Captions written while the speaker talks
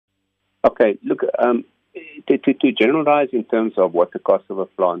Okay, look, to generalize in terms of what the cost of a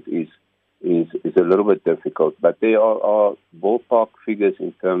plant is a little bit difficult, but there are ballpark figures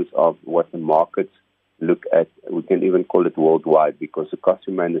in terms of what the markets look at. We can even call it worldwide because the costs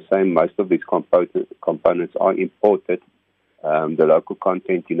remain the same. Most of these components are imported. The local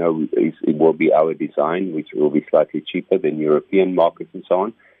content, it will be our design, which will be slightly cheaper than European markets and so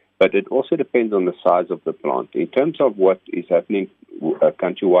on. But it also depends on the size of the plant. In terms of what is happening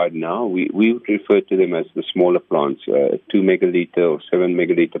countrywide now, we would refer to them as the smaller plants, 2 megaliter or 7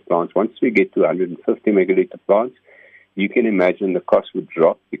 megaliter plants. Once we get to 150 megaliter plants, you can imagine the cost would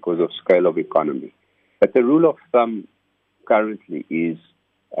drop because of scale of economy. But the rule of thumb currently is,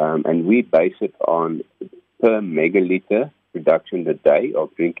 and we base it on per megaliter production a day of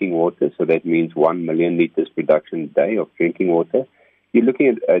drinking water, so that means 1 million liters production a day of drinking water. You're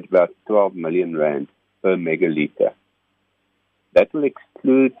looking at about 12 million rand per megaliter. That will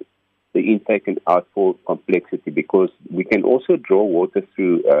exclude the intake and outfall complexity because we can also draw water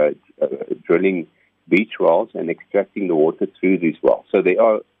through drilling beach wells and extracting the water through these wells. So there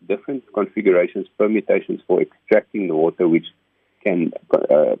are different configurations, permutations for extracting the water, which can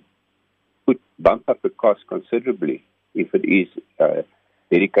bump up the cost considerably if it is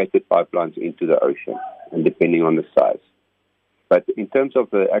dedicated pipelines into the ocean, and depending on the size. But in terms of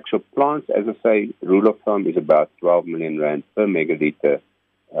the actual plants, as I say, rule of thumb is about 12 million rand per megaliter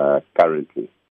currently.